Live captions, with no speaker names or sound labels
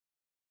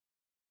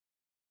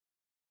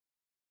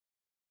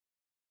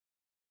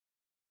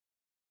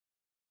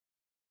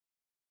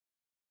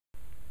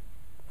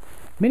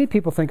Many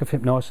people think of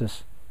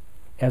hypnosis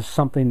as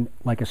something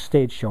like a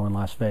stage show in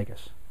Las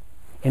Vegas.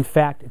 In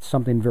fact, it's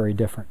something very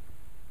different.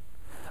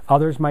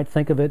 Others might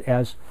think of it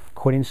as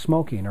quitting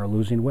smoking or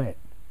losing weight.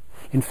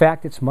 In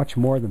fact, it's much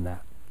more than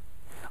that.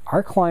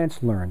 Our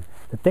clients learn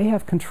that they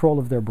have control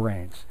of their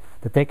brains,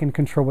 that they can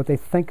control what they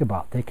think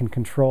about, they can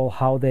control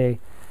how they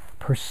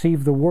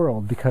perceive the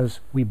world, because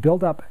we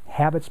build up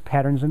habits,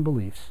 patterns, and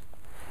beliefs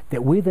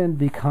that we then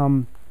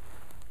become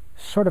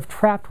sort of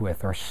trapped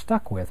with or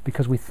stuck with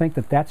because we think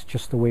that that's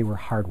just the way we're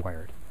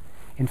hardwired.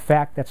 In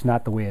fact, that's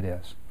not the way it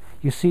is.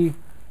 You see,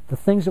 the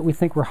things that we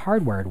think we're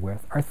hardwired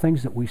with are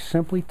things that we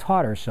simply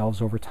taught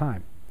ourselves over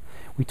time.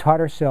 We taught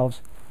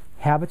ourselves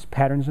habits,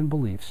 patterns, and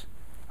beliefs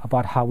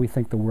about how we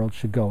think the world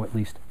should go, at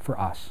least for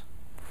us.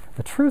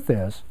 The truth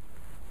is,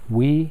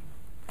 we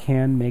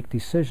can make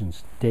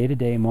decisions day to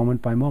day,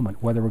 moment by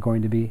moment, whether we're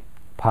going to be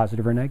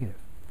positive or negative,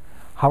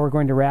 how we're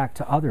going to react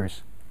to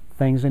others,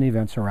 things and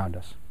events around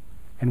us,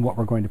 and what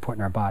we're going to put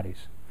in our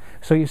bodies.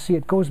 So you see,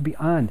 it goes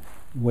beyond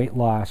weight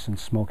loss and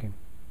smoking.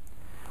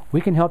 We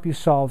can help you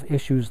solve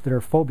issues that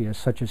are phobias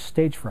such as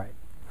stage fright,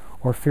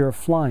 or fear of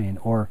flying,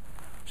 or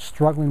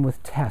struggling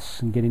with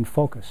tests and getting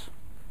focus,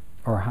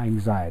 or high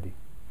anxiety.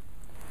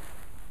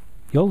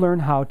 You'll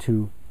learn how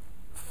to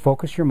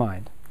focus your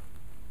mind,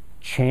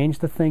 change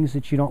the things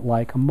that you don't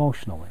like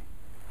emotionally,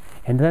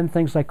 and then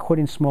things like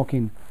quitting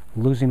smoking,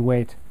 losing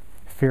weight,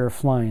 fear of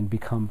flying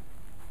become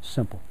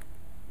simple.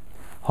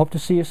 Hope to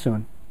see you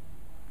soon.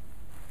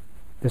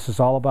 This is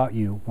all about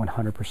you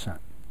 100%.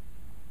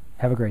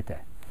 Have a great day.